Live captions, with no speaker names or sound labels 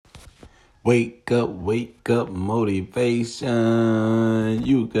Wake up, motivation.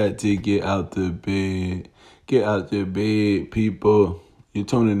 You got to get out the bed. Get out the bed, people. You're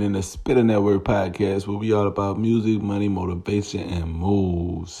tuning in to Spitter Network Podcast, where we all about music, money, motivation, and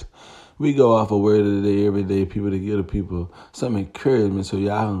moves. We go off a word of the day every day, people, to give the people some encouragement so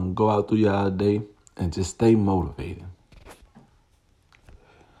y'all can go out through y'all day and just stay motivated.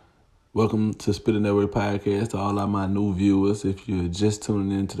 Welcome to Spitter Network Podcast. To all of my new viewers, if you're just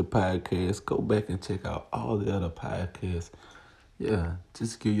tuning into the podcast, go back and check out all the other podcasts. Yeah,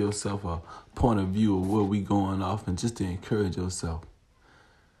 just give yourself a point of view of where we going off and just to encourage yourself.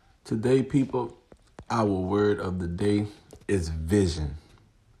 Today, people, our word of the day is vision.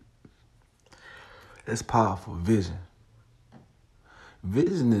 That's powerful, vision.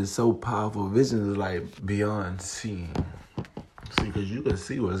 Vision is so powerful. Vision is like beyond seeing. See, because you can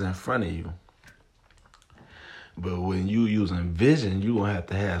see what's in front of you. But when you using vision, you're going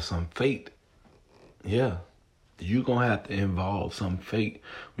to have some faith. Yeah. You're going to have to involve some faith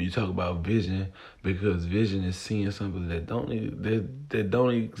when you talk about vision, because vision is seeing something that don't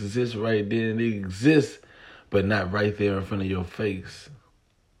exist right then. It exists, but not right there in front of your face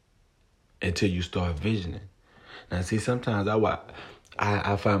until you start visioning. Now, see, sometimes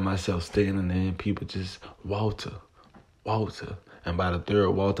I find myself standing there and people just, Walter. And by the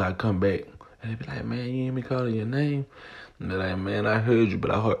third Walter, I come back and they be like, man, you ain't me calling your name? And they're like, man, I heard you, but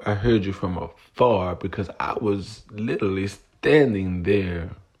I heard you from afar because I was literally standing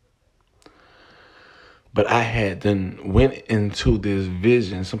there. But I had then went into this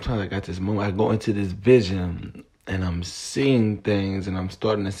vision. Sometimes I got this moment. I go into this vision and I'm seeing things and I'm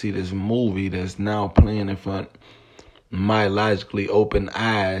starting to see this movie that's now playing in front of my logically open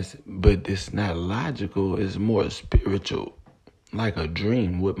eyes, but it's not logical. It's more spiritual, like a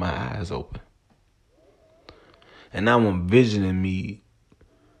dream with my eyes open. And now I'm visioning me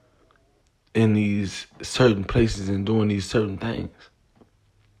in these certain places and doing these certain things.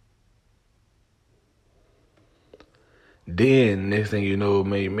 Then next thing you know,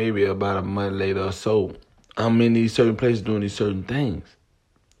 maybe about a month later or so, I'm in these certain places doing these certain things.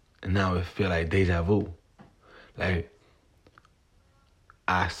 And now it feel like deja vu. Like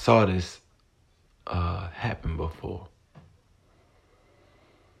I saw this happen before.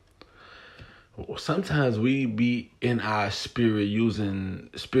 Sometimes we be in our spirit using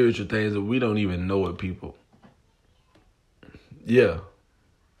spiritual things that we don't even know it, people. Yeah.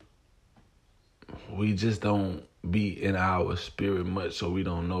 We just don't be in our spirit much, so we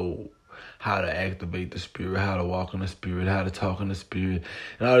don't know how to activate the spirit, how to walk in the spirit, how to talk in the spirit,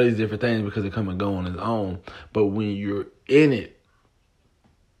 and all these different things because they come and go on its own. But when you're in it,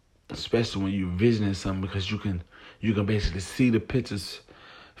 especially when you're visioning something, because you can basically see the pictures,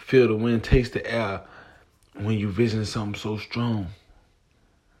 feel the wind, taste the air when you visioning something so strong.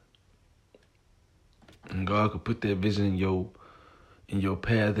 And God could put that vision in your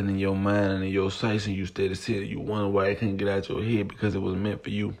path and in your mind and in your sights, and you steady see it. You wonder why it couldn't get out your head, because it was meant for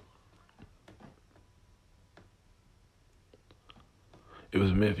you. It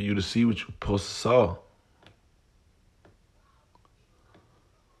was meant for you to see what you're supposed to saw.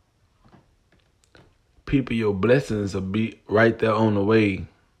 People, your blessings will be right there on the way.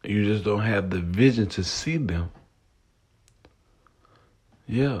 You just don't have the vision to see them.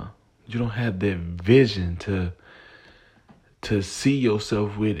 Yeah. You don't have that vision to see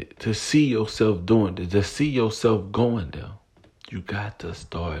yourself with it, to see yourself doing it, to see yourself going there. You got to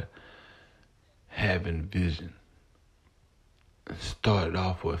start having vision. And start it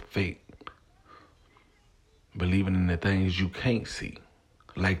off with faith. Believing in the things you can't see.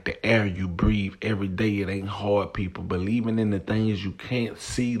 Like the air you breathe every day, it ain't hard, people. Believing in the things you can't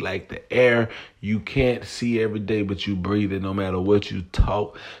see, like the air you can't see every day, but you breathe it no matter what you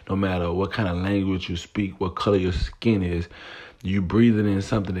talk, no matter what kind of language you speak, what color your skin is. You breathing in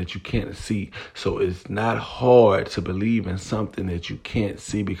something that you can't see. So it's not hard to believe in something that you can't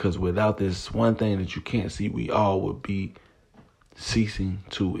see, because without this one thing that you can't see, we all would be ceasing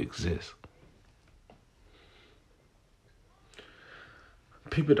to exist.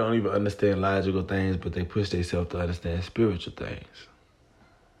 People don't even understand logical things, but they push themselves to understand spiritual things.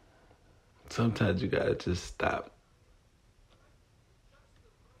 Sometimes you gotta just stop.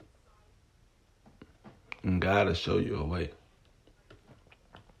 And God will show you a way.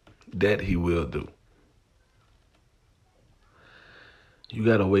 That He will do. You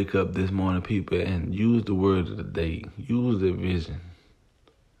gotta wake up this morning, people, and use the word of the day. Use the vision.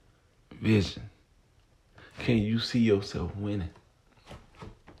 Vision. Can you see yourself winning?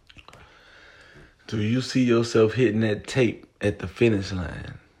 Do you see yourself hitting that tape at the finish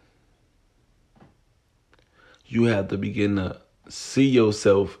line? You have to begin to see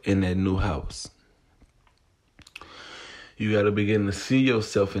yourself in that new house. You got to begin to see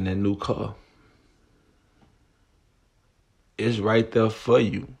yourself in that new car. It's right there for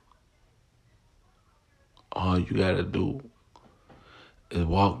you. All you got to do is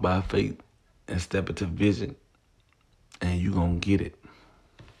walk by faith and step into vision, and you're going to get it.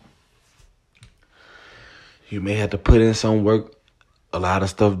 You may have to put in some work. A lot of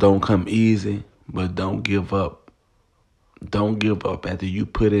stuff don't come easy, but don't give up. Don't give up after you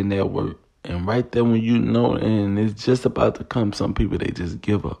put in that work. And right there when you know, and it's just about to come, some people, they just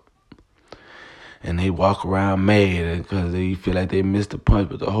give up. And they walk around mad because they feel like they missed the punch.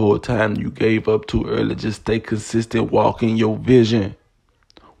 But the whole time you gave up too early. Just stay consistent. Walk in your vision.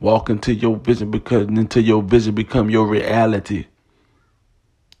 Walk into your vision, because until your vision become your reality.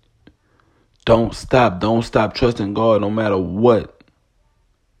 Don't stop. Don't stop trusting God no matter what.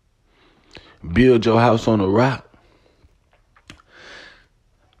 Build your house on a rock.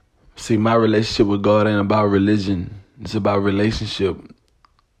 See, my relationship with God ain't about religion. It's about relationship.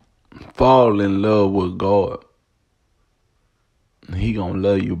 Fall in love with God. He gonna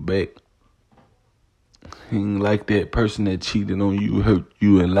love you back. He ain't like that person that cheated on you, hurt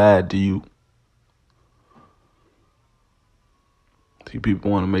you, and lied to you. See,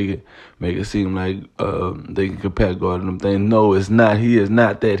 people want to make it seem like they can compare God to them things. No, it's not. He is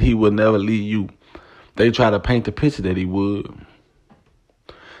not that. He will never leave you. They try to paint the picture that he would.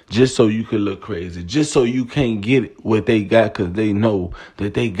 Just so you could look crazy. Just so you can't get what they got, because they know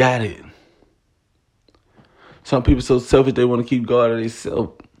that they got it. Some people so selfish, they want to keep God to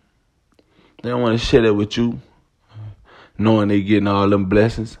themselves. They don't want to share that with you. Knowing they getting all them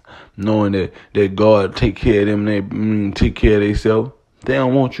blessings. Knowing that God take care of them, they take care of themselves. They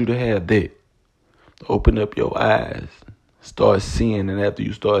don't want you to have that. Open up your eyes. Start seeing, and after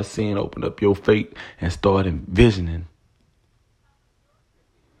you start seeing, open up your faith and start envisioning.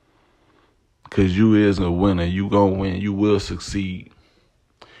 Because you is a winner. You gonna win. You will succeed.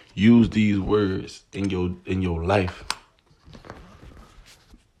 Use these words in your life.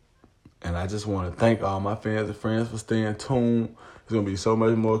 And I just want to thank all my fans and friends for staying tuned. There's going to be so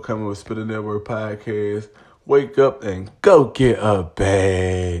much more coming with Spitting Network Podcast. Wake up and go get a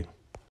bag.